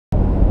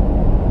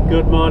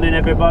Good morning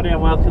everybody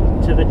and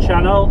welcome to the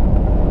channel.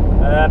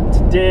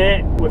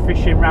 Today we're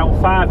fishing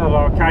round 5 of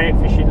our kayak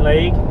fishing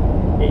league.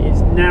 It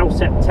is now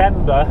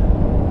September,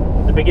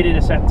 the beginning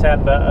of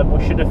September, and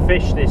we should have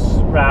fished this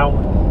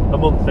round a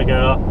month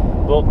ago,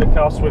 but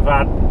because we've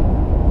had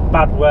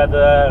bad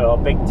weather or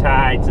big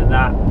tides and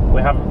that, we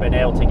haven't been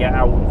able to get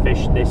out and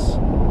fish this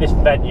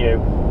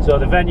venue. So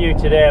the venue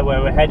today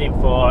where we're heading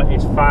for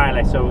is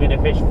Filey, so we're going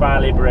to fish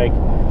Filey Brigg.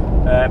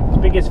 It's the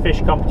biggest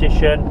fish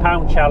competition,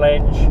 pound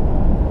challenge.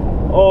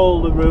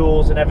 All the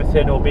rules and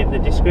everything will be in the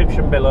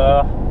description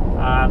below,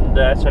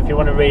 and so if you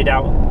want to read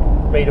up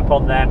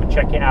on them and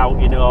check it out,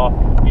 you know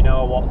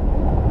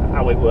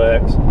how it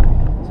works.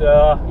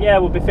 So yeah,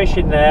 we'll be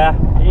fishing there.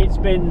 It's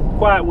been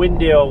quite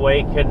windy all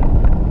week and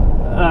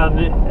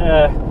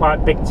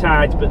quite big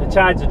tides, but the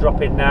tides are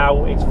dropping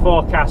now. It's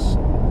forecast,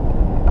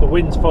 the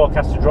wind's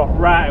forecast to drop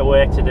right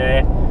away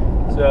today,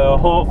 so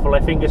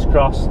hopefully, fingers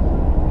crossed,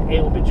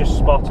 it'll be just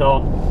spot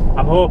on.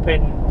 I'm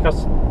hoping,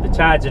 because the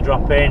tides are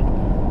dropping,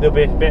 there'll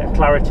be a bit of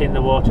clarity in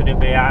the water and it'll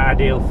be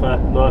ideal for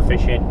lure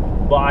fishing.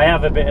 But I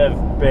have a bit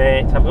of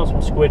bait, I've got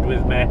some squid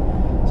with me,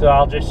 so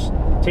I'll just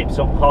tip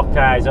some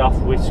hawkeyes off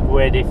with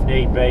squid if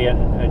need be,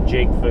 and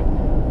jig for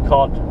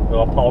cod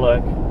or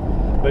pollock.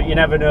 But you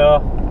never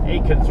know,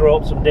 it can throw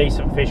up some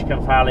decent fish,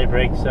 can Filey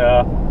Brigg,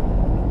 so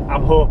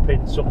I'm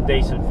hoping some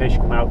decent fish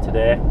come out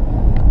today.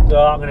 So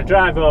I'm going to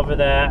drive over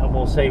there and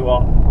we'll see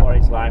what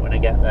it's like when I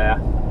get there.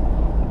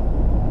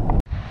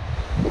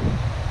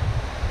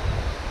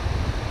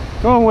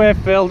 Go away,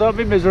 Phil, don't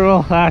be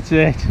miserable, that's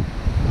it.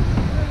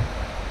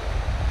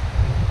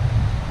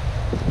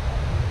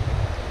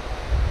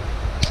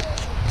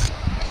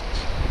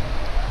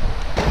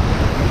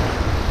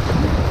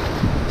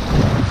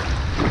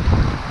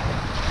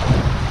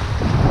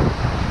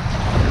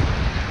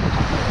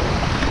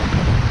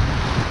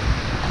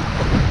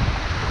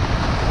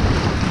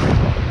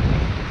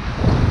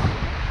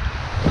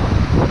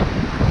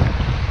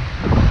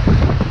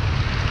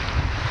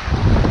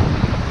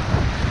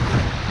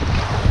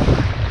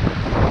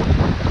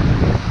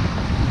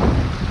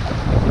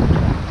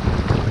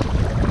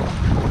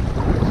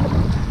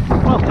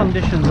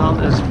 Conditions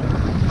aren't as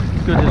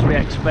good as we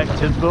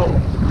expected, but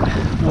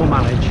we'll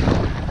manage.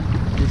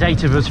 There's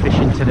 8 of us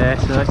fishing today,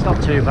 so it's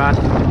not too bad.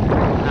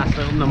 Nice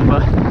little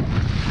number.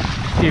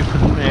 A few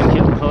couldn't make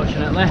it,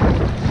 unfortunately,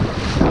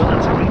 but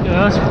that's how it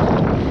goes.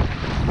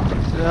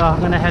 So I'm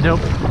going to head up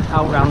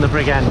out round the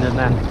Brigg end and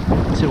then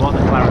see what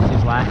the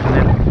clarity's like, and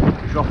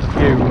then drop a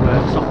few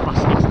soft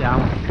plastics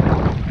down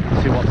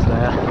and see what's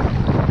there.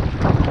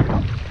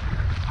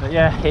 But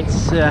yeah,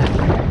 it's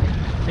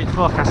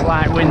forecast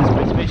light winds,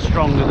 but it's a bit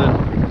stronger than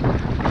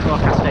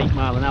forecast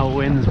 8-mile-an-hour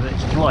winds, but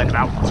it's blowing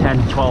about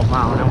 10-12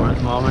 mile an hour at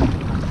the moment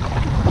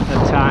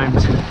at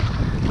times.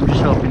 I'm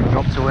just hoping it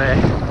drops away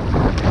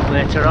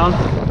later on.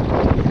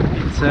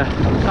 It's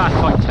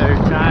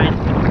 5.2 tide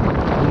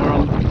and we're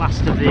on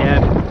last of the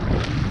ebb,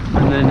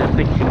 and then I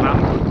think in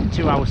about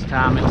 2 hours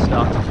time it'll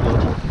start to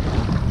flood,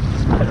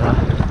 so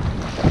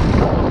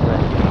hopefully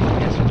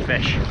get some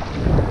fish.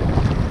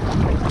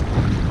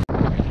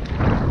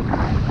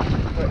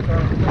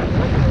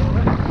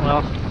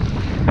 Well,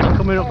 I'm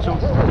coming up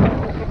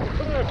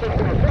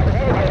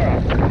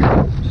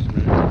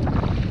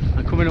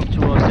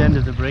towards the end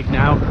of the Brigg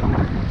now.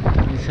 You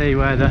can see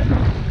where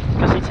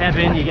because it's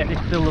ebbing, you get this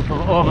build up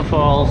of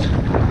overfalls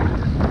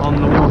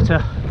on the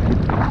water,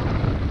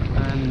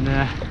 and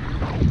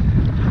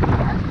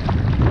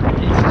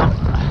it's not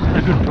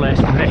a good place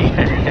to be.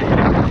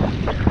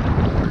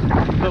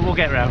 But we'll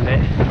get around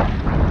it,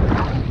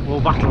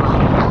 we'll battle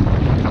on.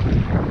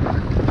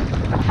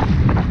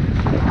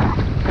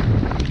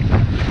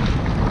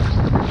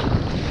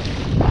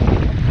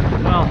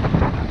 Well,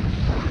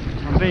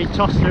 I'm being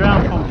tossed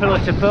around from pillar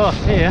to post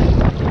here.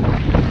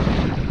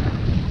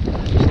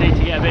 Just need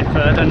to get a bit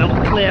further and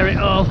it'll clear it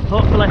all,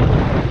 hopefully.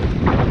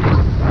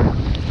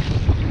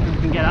 We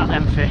can get at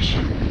them fish.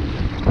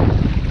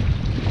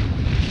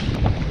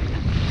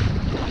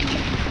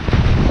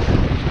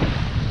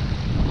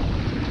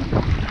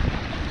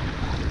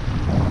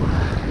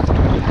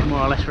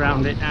 More or less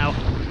around it now.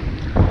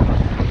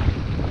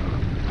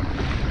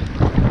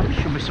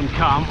 Should be some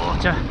calm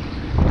water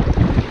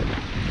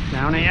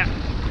down here.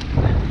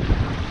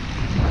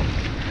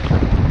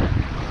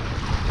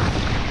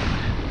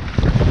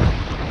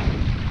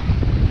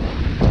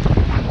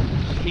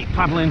 Just keep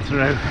paddling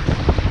through.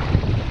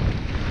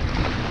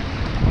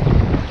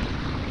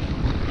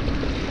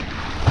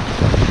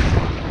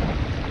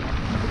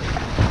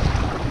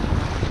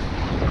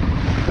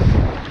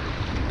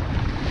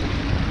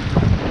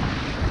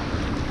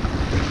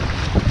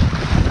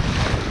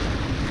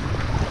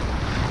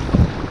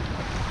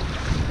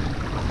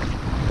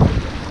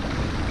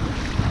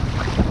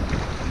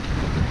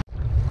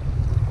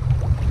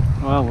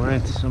 Well, we're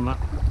into some,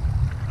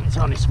 it's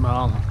only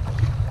small,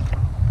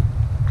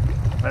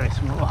 very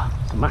small,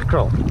 it's a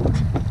mackerel.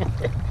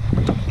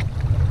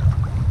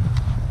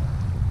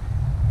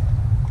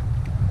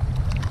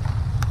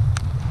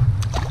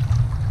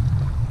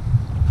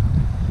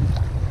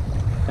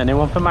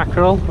 Anyone for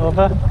mackerel?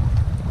 Over?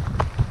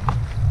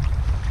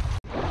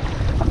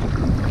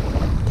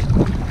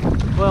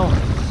 Well,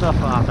 so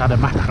far I've had a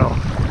mackerel.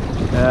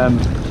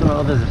 Some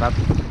others have had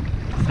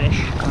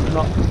fish.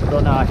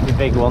 Don't know actually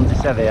big ones,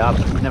 it's heavy up.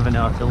 You never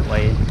know till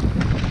weigh.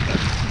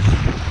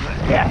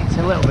 Yeah, it's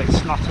a little bit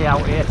snotty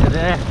out here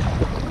today.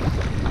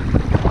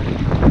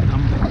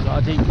 I've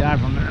got a deep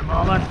dive on at the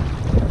moment.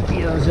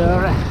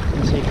 Zora,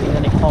 and see if there's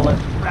any pollock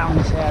around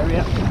this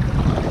area.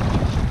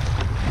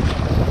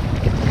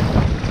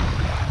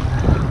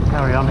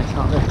 Carry on, it's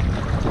not the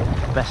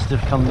best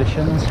of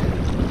conditions.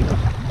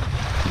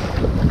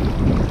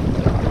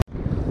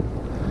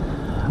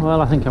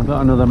 Well, I think I've got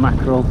another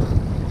mackerel.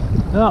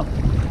 Oh,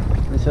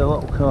 it's a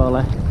little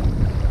curly.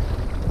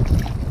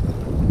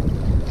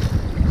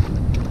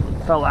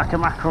 Felt like a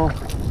mackerel.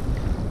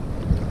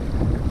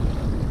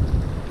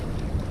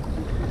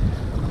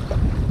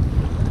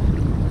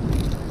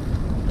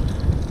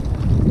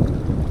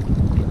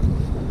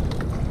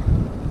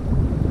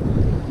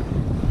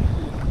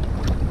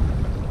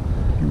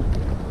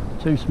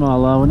 Too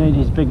small though, we need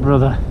his big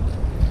brother.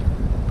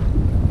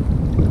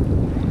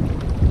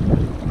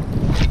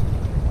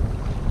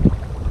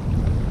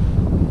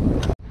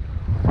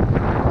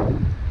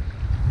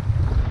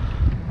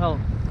 Well,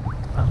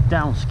 I've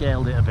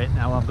downscaled it a bit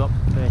now. I've got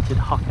baited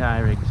Hawkeye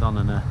rigs on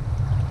and a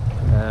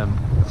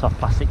soft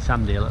plastic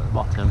sand eel at the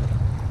bottom.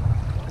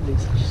 And it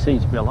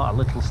seems to be a lot of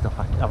little stuff.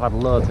 I've had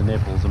loads of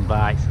nibbles and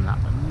bites and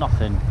that, but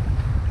nothing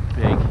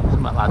big.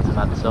 Some of the lads have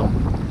had some.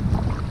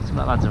 Some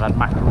of the lads have had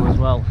mackerel as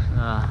well.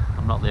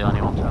 I'm not the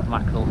only one to have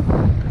mackerel.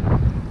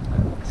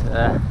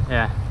 But,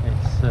 yeah,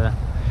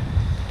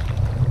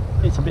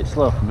 it's a bit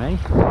slow for me.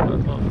 But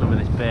hopefully with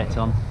this bait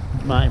on,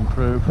 it might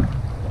improve.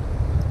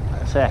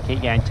 Like I say, I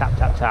keep getting tap,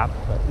 tap, tap,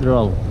 but they're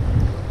all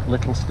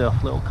little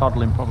stuff, little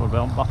codling probably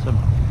on bottom.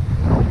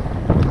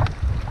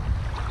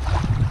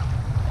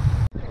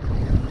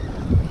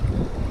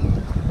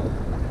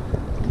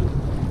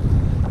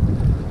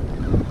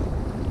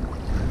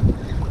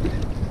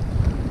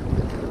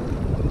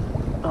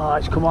 Oh,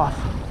 it's come off.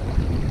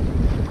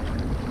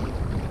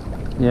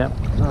 Yep,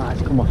 oh,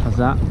 it's come off as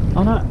that.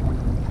 Oh no.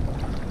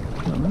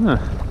 Oh,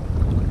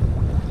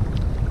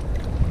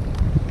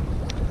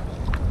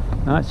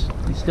 no, it's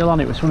still on.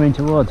 It was swimming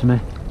towards me.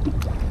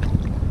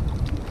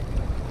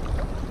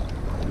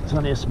 It's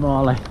only a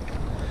smallie.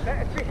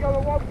 Better fish on the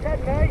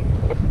 110, mate.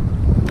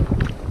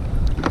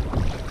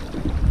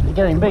 You're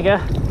getting bigger.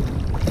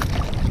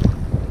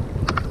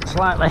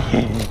 Slightly.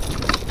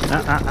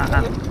 Let's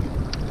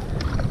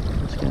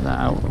get that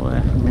out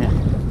away from here.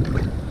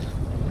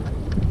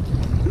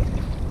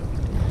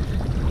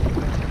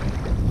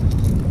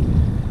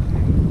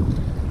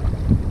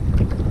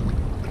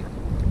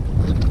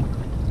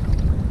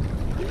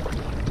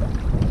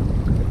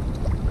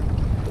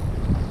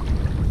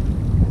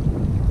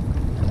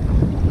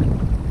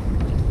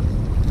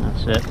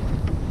 That's it.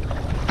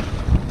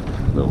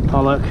 Little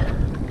pollock.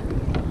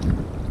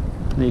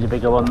 Need a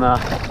bigger one there.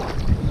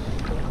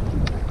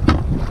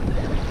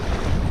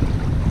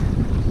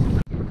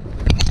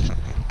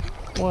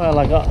 Well,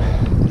 I got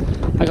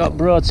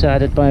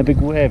broadsided by a big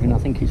wave and I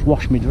think it's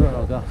washed my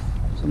drog off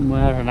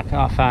somewhere and I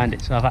can't find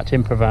it, so I've had to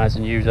improvise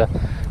and use a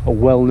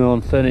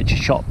well-known furniture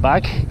shop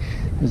bag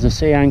as a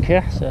sea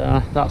anchor,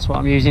 so that's what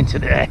I'm using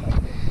today.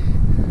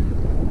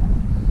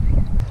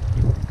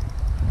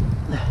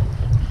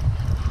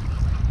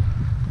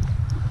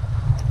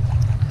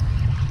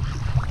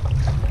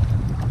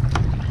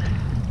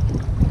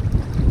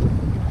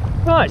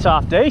 Oh, it's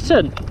half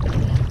decent.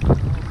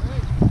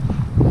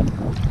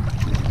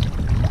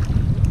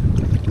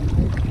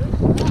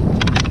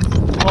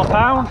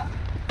 £4.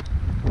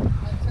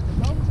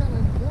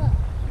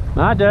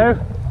 I do.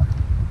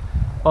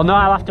 Well, no,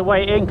 I'll have to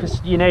wait in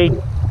because you need.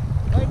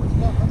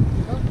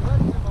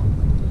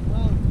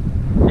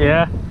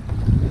 Yeah.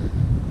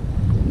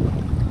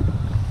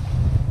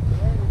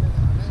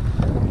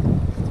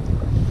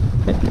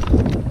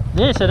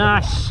 It's a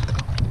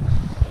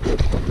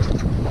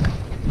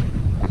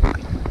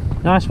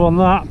nice one.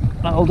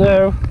 That'll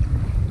do.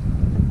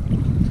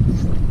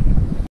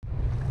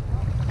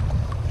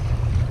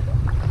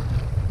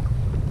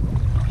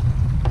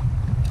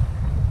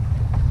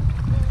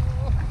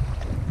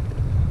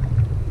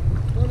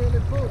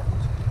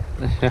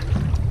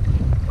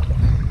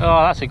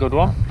 Oh, that's a good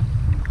one.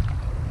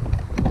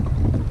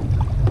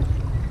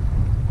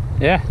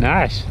 Yeah,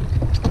 nice.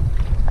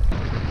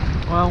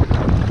 Well,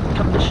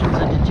 conditions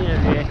are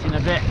deteriorating a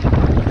bit.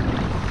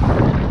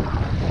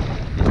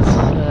 It's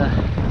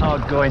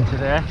hard going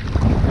today.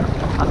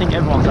 I think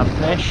everyone's had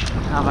fish.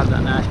 I've had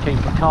that nice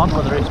keeper cod.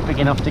 Whether it's big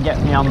enough to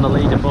get me on the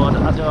leaderboard,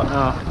 I don't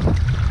know.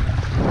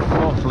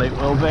 Hopefully it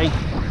will be.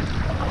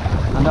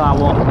 I know I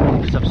won't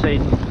win because I've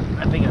seen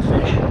a bigger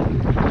fish.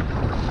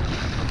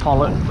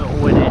 Pollock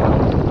that'll win it.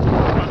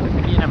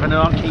 You never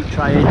know, keep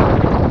trying. I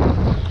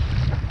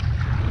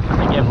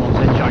think everyone's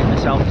enjoying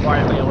themselves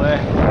quietly away.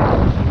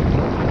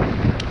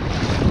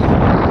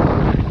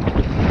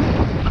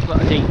 I've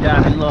got a deep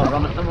diving lure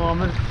on at the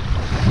moment.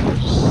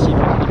 Just see if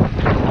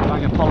I can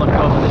throwing a pollock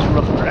over this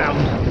rough ground.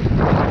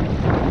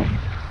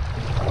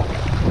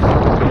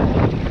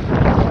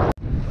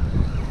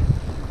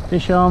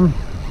 Fish on.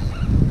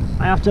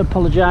 I have to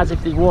apologise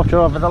if there's water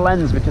over the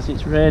lens because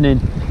it's raining.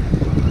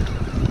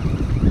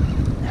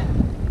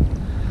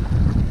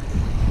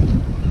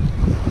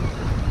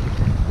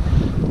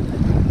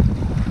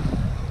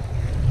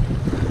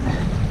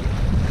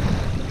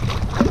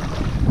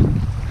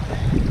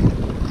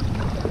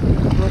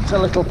 Looks a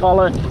little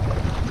pollock.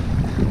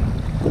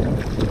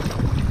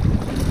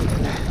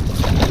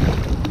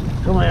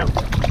 Come on.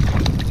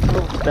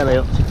 Oh, belly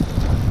up.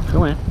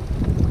 Come in.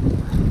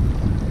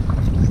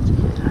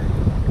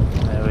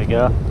 There we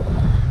go.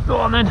 Go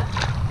on then.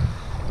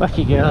 Back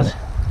he goes.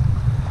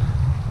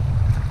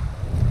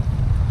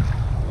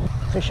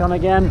 Fish on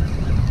again.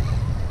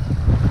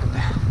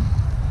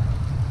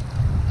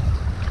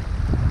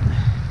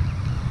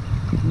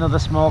 Another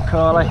small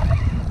collie.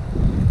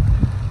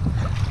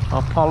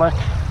 Or pollock.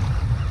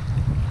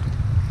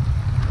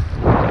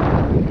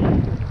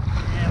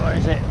 Yeah, where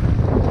is it?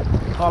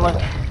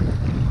 Pollock.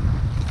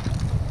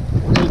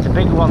 Need the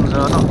big ones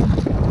though,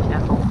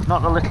 careful,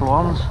 not the little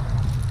ones.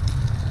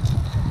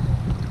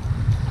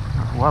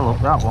 Well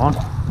up that one. See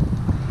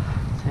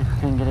if we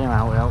can get him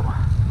out.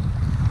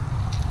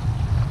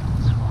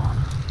 This one.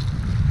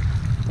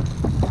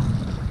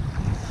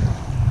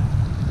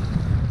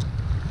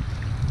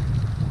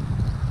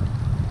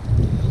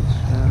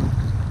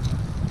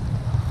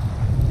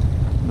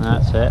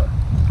 That's it.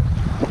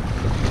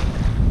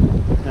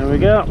 There we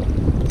go.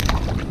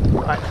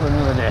 Back for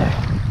another day.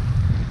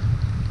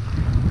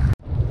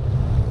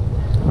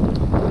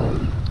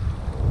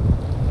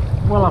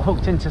 Well, I've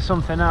hooked into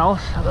something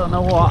else. I don't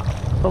know what.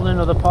 Probably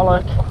another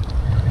pollock.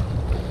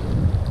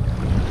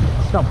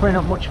 It's not putting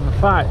up much of a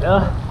fight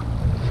though.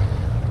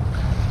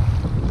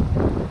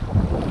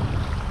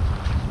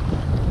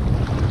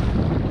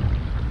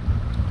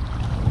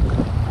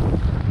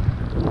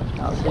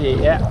 Can't see it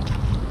yet.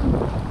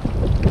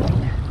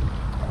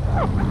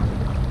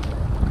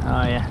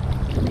 Oh yeah.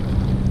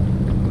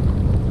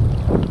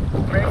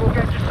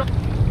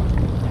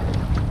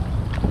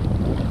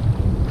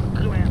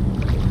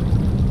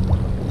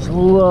 There's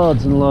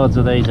loads and loads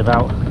of these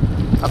about.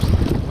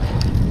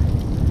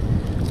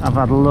 I've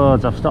had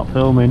loads. I've stopped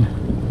filming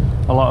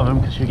a lot of them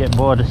because you get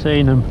bored of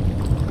seeing them.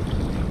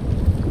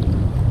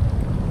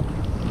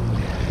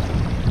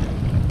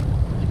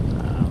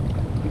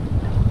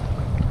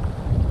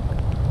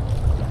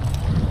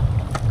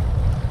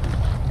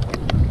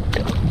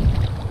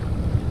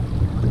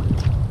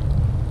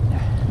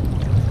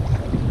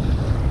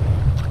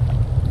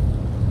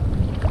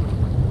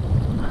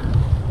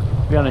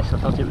 To be honest, I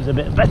thought it was a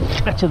bit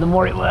better than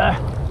what it were.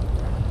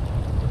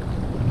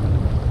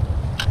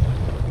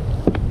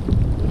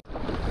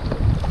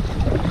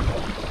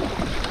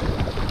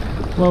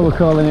 Well, we're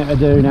calling it a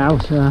do now,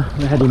 so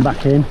we're heading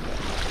back in.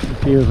 A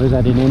few of us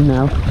heading in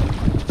now.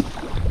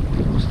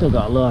 We've still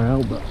got a lure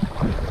out, but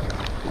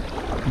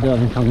I don't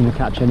think I'm going to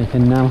catch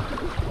anything now.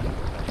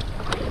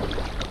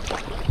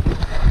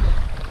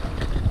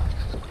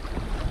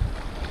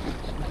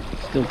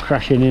 Still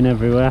crashing in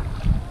everywhere.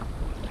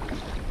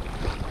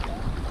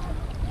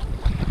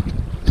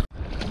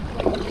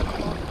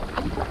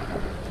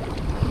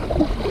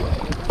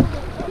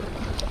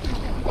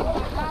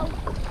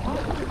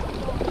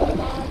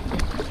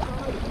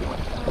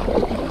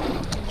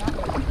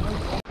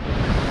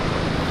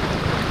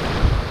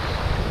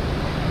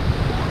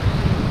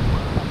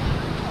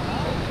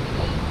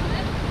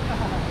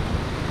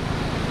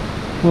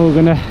 Well,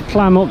 we're going to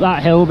climb up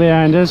that hill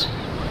behind us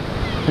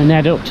and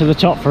head up to the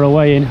top for a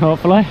weigh-in,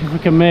 hopefully, if we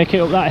can make it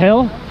up that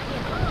hill.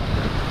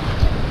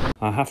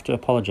 I have to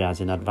apologise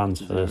in advance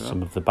for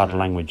some of the bad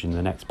language in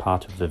the next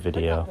part of the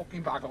video.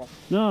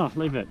 No,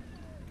 leave it.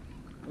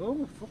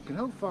 Oh, fucking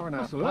hell, 4.5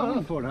 pounds.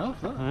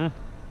 4.5, that.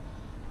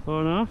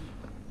 4.5.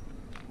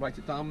 Write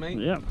it down, mate.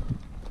 Yep.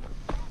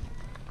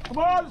 Come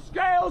on, the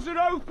scales are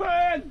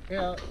open!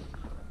 Yeah.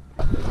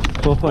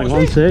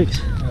 4.16.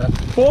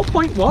 4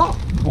 point what?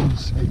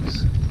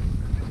 16.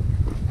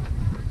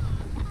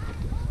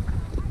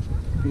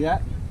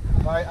 Yeah.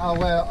 Right, I'll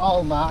wear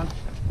all man,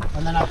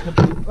 and then I can.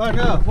 Oh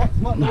no!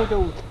 What do we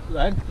do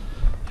then?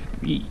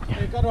 You've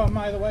got to have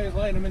my way of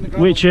laying them in the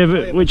ground.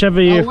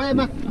 Whichever you. I'll wear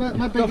my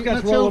two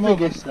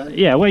biggest then.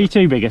 Yeah, wear your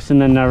two biggest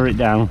and then narrow it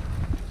down.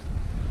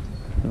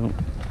 Oh,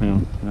 hang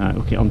on. Right,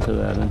 hook it onto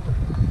there then.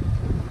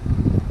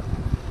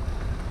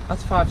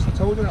 That's 5. I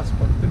told you that's.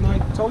 I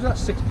told you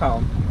that's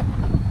 £6.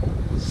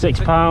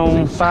 £6,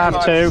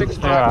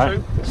 5.2. Alright,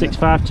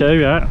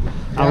 6.52. Yeah.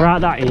 I'll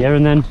write that here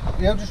and then.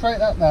 Yeah, I'll just write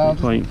that now. I'll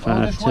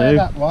just wear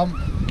that one.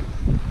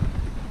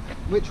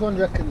 Which one do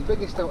you reckon? The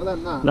biggest out of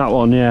them, that? That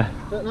one, yeah.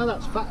 Don't know,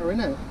 that's fatter,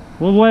 innit?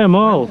 We'll weigh them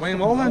all. Weigh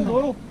them all then.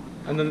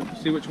 And then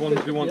see which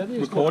ones you want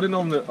recording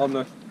on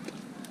the.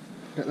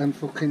 Get them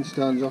fucking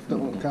stones off,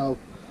 don't want Carl.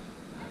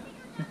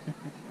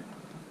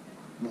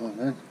 No,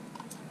 man.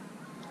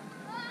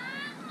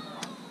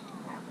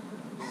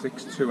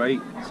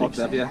 628. 6.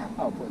 Yeah.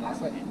 I'll put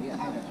that in,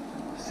 yeah.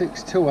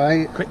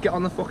 628. Quick, get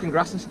on the fucking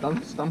grass and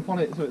stamp on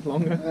it so it's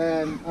longer.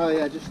 Oh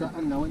yeah, just that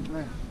I know it,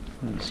 man.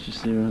 Let's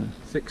just see what.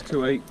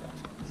 628.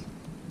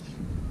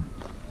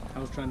 I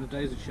was trying to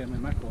daisy chain my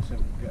mackerel so I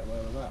could get away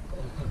with that.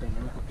 I don't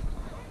know.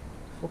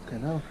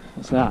 Fucking hell.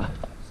 What's that?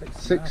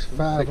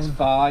 6.5.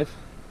 6.5.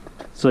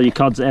 So your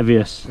cod's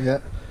heaviest. Yeah.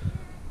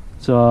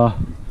 So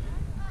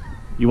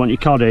you want your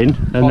cod in,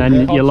 and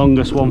then your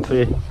longest one for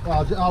you.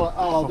 Well,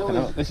 I'll do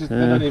it. This is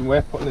not even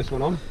worth putting this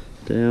one on.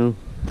 Down.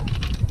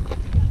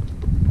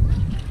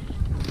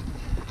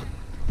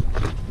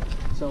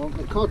 So I want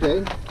the cod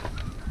in.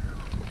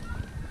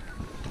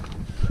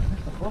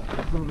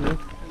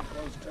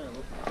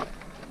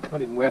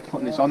 Not even worth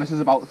putting this on. This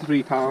is about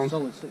 £3.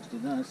 Solid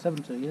 69,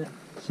 70, yeah.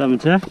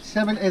 70.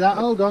 70, that,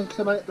 hold on,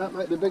 because that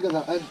might be bigger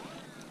that end.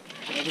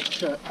 I'll just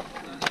check.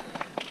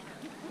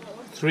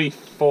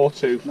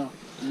 342. No,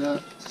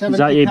 70. Is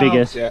that your pounds.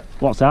 biggest? Yeah.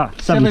 What's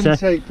that? 70.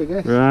 70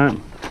 biggest. Right.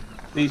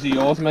 These are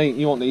yours, mate.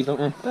 You want these, don't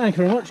you? Thank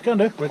you very much, can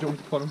do. Where do you want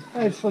to put them?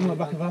 Hey, just on the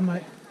back of the van,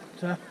 mate.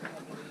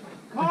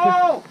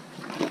 Oh!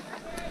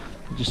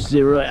 Just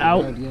zero it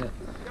out. Yeah.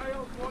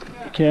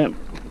 Okay.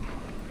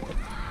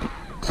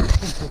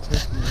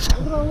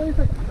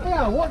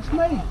 Yeah, watch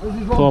me.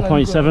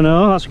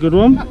 4.70. That's a good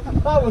one.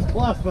 That was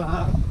class for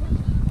that.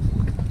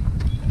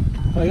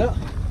 What you got?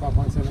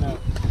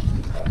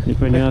 5.70. You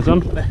putting yours on?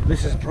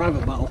 This is a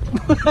private battle.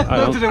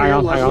 Hang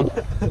on.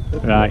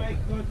 Right.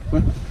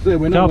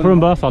 Can't put them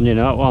both on, you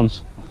know, at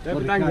once.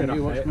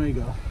 You watch me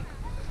go.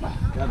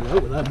 Can't do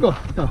it with them. Go.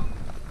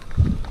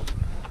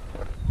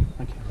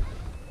 Thank you.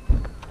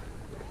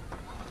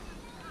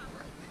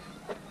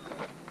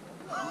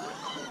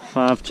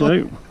 Five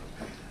two.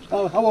 I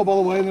won't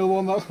bother weighing the other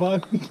one, that's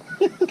fine.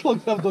 As long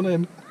as I've done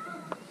him.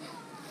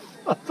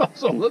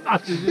 That's all that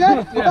matters.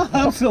 Yeah,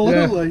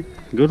 absolutely. Yeah.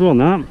 Good one,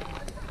 that.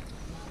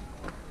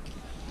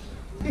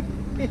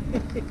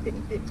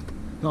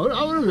 No,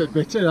 that was a bit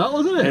bitter, that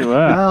wasn't it? It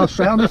were. Oh,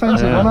 straight on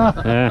defensive, wasn't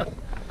it? Yeah.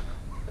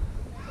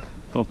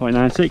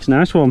 4.96,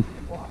 nice one.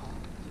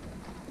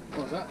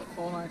 What was that?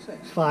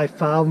 496?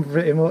 £5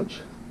 pretty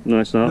much. No,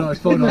 it's not. No,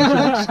 it's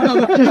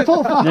 496. Just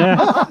put £5.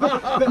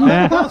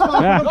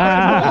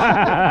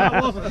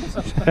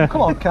 Yeah.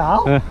 Come on,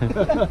 Carl.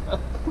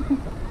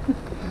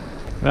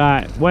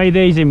 Right, weigh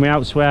these in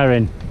without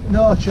swearing.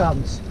 No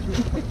chance.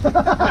 No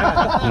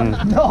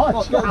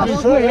chance.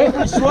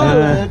 I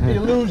swear he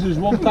loses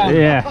 £1.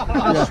 Yeah.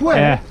 I swear.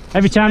 Yeah.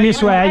 Every time you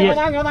swear,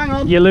 hang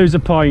on. you lose a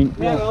point.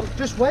 Hang on.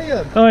 Just weigh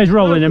him. Oh, he's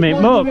rolling him in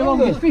muck.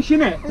 Fish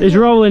in it. He's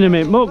rolling him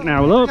in muck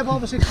now, look.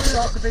 Obviously,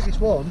 that's the biggest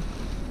one.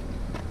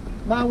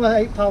 Mine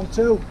were £8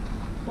 too.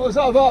 What was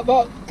that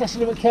about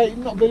testing him at Kayak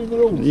not being in the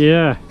rules?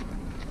 Yeah.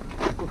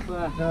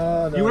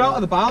 No. You were out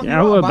of the boundaries.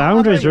 Out of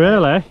boundaries,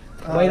 really.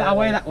 I weigh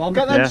that one.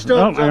 Get them Yeah.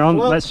 stuff. Oh, hang on.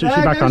 Let's switch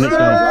it back on. It's Hey!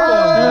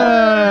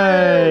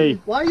 Hey!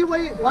 Why are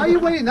you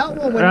weighing that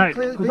one when Right.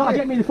 you clearly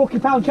get me the fucking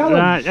pound challenge?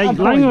 Right, hey,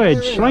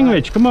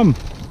 language, come on.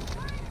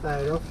 Fair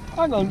enough.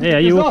 Hang on. Yeah,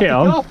 you hook it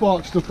on. Car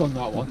park stuck on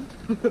that one.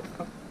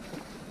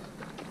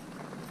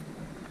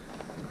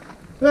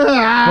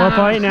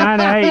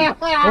 4.98.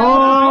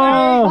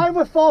 Oh! Mine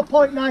were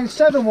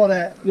 4.97,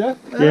 wasn't it? Yeah.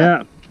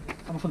 Yeah,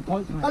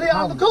 And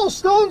I've got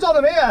stones on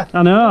him here.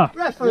 I know.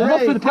 Referee.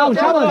 Not for the pound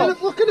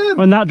challenge. Look at him.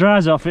 When that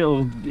dries off,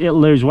 it'll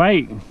lose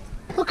weight.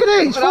 Look at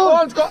it. It's That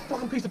one's got a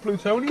fucking piece of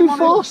plutonium on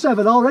it.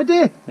 4.7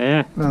 already.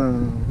 Yeah.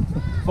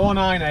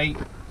 498.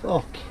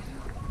 Fuck.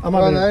 I'm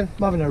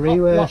having a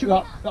reweigh. What you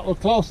got? That was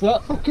close,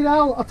 that. Fucking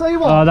hell, I'll tell you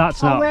what. Oh,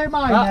 that's I'll not. weigh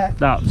mine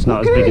That's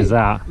not as big as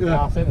that.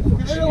 Yeah, I think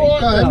it's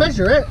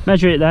measure it.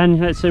 Measure it then.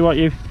 Let's see what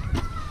you.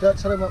 Don't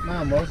tell him what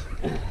mine was.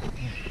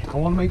 I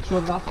want to make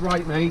sure that's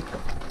right, mate.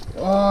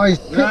 Oh, he's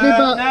picked me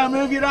back. Now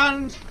move your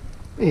hand.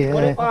 Yeah.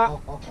 Put it back.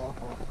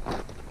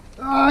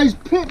 Oh, he's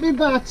picked me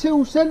back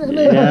 2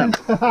 centimetres. Yeah.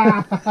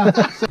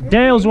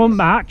 Dale's won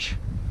match.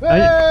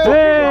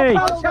 Hey!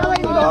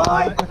 Challenge,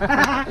 boy.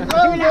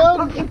 Well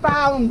done.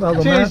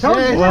 Cheers.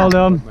 Well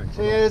done.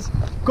 Cheers.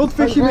 Good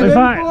fishing. In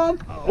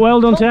fact,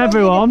 well done to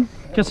everyone,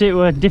 because it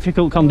were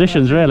difficult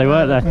conditions, really,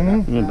 weren't they?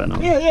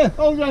 Yeah.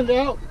 Hold your hand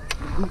out.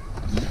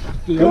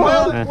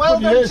 Well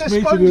done to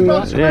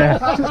SpongeBob. Yeah.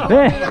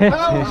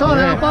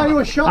 Sorry, I'll buy you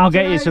a shot. I'll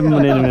get you some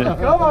money in a minute.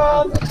 Come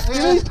on.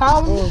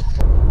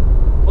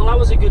 £3. Well, that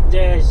was a good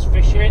day's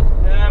fishing.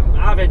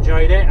 I've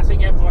enjoyed it. I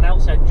think everyone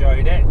else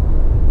enjoyed it.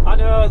 I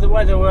know the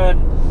weather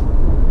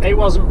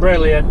wasn't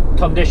brilliant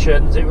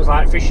conditions. It was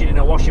like fishing in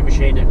a washing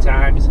machine at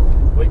times,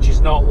 which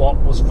is not what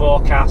was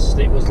forecast.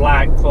 It was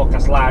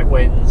forecast light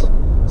winds,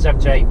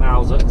 7 to 8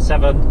 miles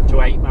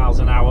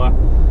an hour,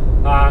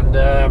 and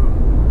a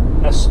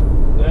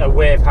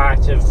wave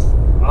height of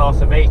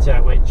half a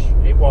metre, which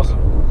it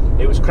wasn't.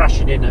 It was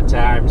crashing in at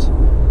times.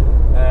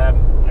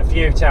 A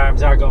few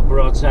times I got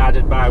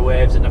broadsided by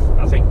waves, and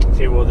I think a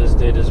few others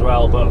did as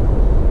well, but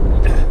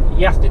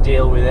you have to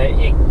deal with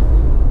it.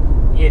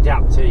 You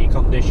adapt to your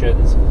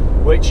conditions,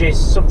 which is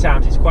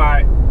sometimes it's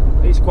quite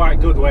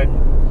good when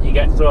you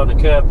get thrown a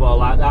curveball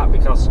like that,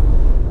 because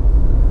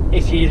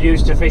if you're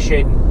used to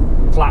fishing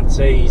flat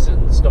seas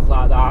and stuff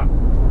like that,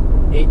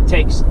 it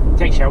takes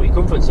takes you out of your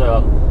comfort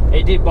zone.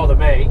 It didn't bother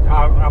me.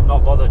 I'm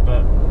not bothered,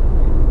 but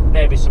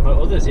maybe some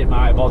others it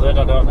might have bothered,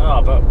 I don't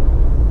know, but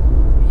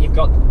you've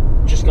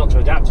just got to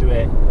adapt to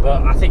it.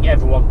 But I think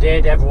everyone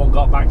did. Everyone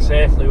got back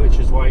safely, which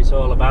is what it's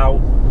all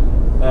about.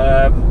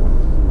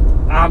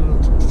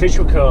 And fish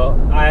were caught.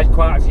 I had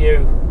quite a few,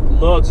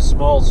 loads of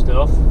small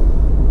stuff.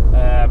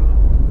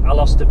 I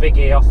lost a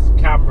biggie off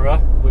camera,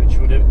 which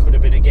could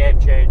have been a game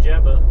changer,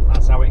 but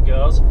that's how it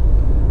goes.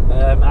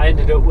 I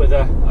ended up with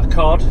a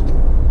cod.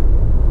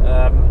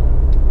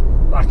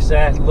 Like I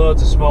said,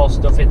 loads of small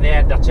stuff. In the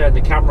end, I turned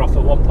the camera off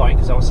at one point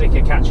because I was sick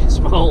of catching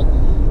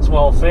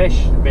small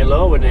fish. My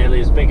lure were nearly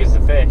as big as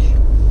the fish,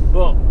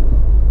 but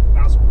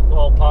that's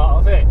all part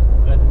of it.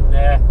 And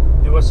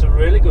there were some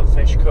really good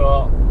fish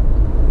caught.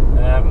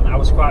 I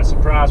was quite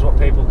surprised what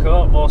people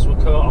caught. Most were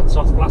caught on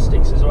soft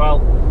plastics as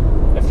well.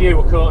 A few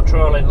were caught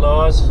trolling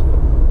lures,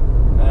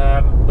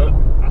 but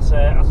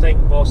I think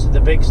most of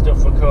the big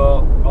stuff were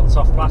caught on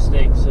soft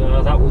plastics,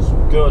 so that was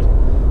good.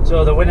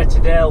 So the winner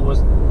today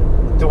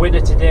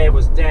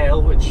was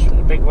Dale, which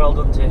a big well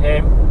done to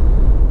him.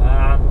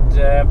 And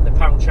the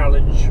pound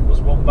challenge was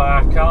won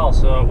by Carl,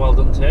 so well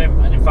done to him.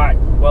 And in fact,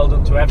 well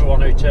done to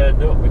everyone who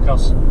turned up,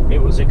 because it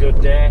was a good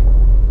day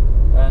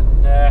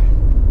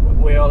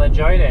and we all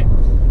enjoyed it.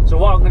 So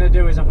what I'm going to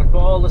do is I'm going to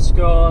put all the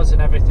scores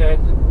and everything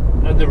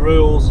and the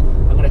rules.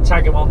 I'm going to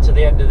tag them on to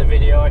the end of the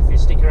video. If you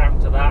stick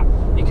around to that,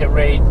 you can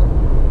read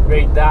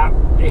that.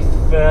 If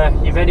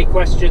you've any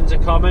questions or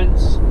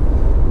comments,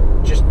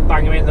 just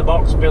bang them in the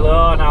box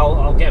below and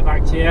I'll get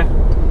back to you.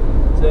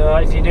 So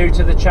if you're new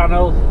to the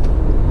channel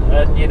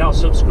and you're not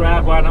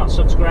subscribed, why not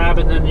subscribe,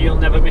 and then you'll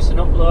never miss an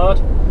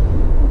upload.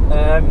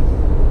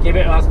 Give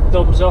it a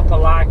thumbs up, a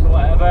like or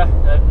whatever,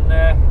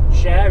 and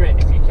share it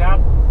if you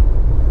can.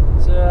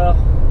 So,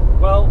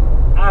 well,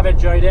 I've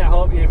enjoyed it, I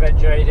hope you've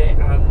enjoyed it,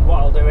 and what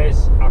I'll do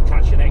is I'll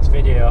catch you next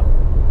video.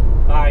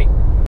 Bye.